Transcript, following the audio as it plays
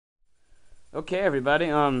Okay, everybody.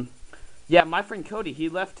 Yeah, my friend Cody, he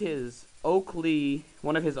left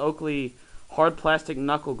one of his Oakley hard plastic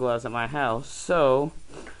knuckle gloves at my house. So,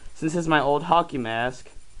 since this is my old hockey mask,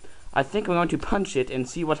 I think I'm going to punch it and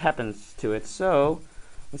see what happens to it. So,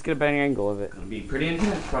 let's get a better angle of it. Gonna be pretty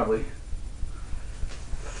intense, probably.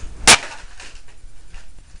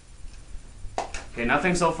 Okay,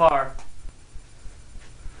 nothing so far.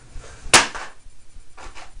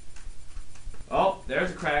 Oh,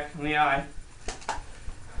 there's a crack in the eye.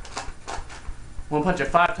 We'll punch it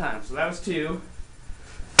 5 times. So that was 2,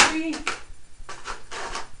 3.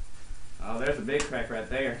 Oh, there's a big crack right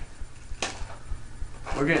there.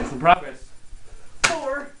 We're getting some progress.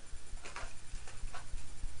 4.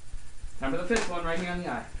 Time for the 5th one right here on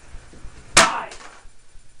the eye. 5.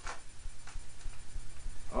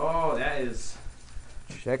 Oh, that is...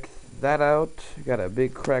 Check that out. Got a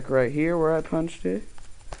big crack right here where I punched it.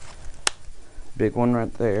 Big one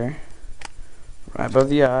right there. Right above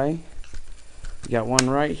the eye. We got one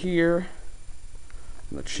right here.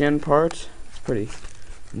 The chin part. It's pretty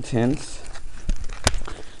intense.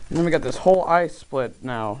 And then we got this whole eye split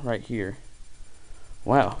now right here.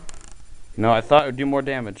 Wow. You know, I thought it would do more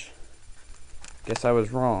damage. Guess I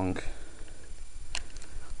was wrong.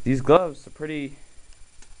 These gloves are pretty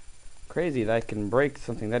crazy that I can break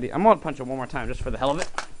something that I'm gonna punch it one more time just for the hell of it.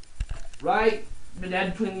 Right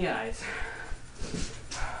between the eyes.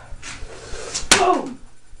 Boom!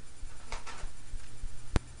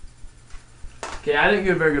 Okay, I didn't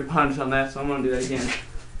get a very good punch on that, so I'm gonna do that again.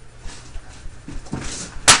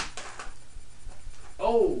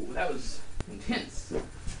 Oh, that was intense.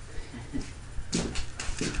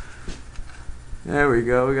 There we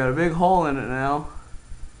go, we got a big hole in it now.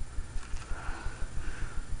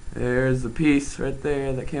 There's the piece right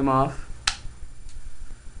there that came off.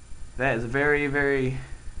 That is a very, very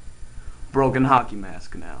broken hockey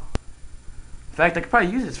mask now. In fact, I could probably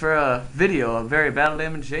use this for a video of very battle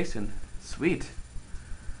damaged Jason. Sweet.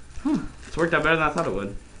 It's worked out better than I thought it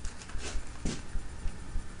would.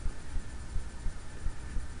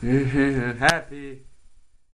 Happy.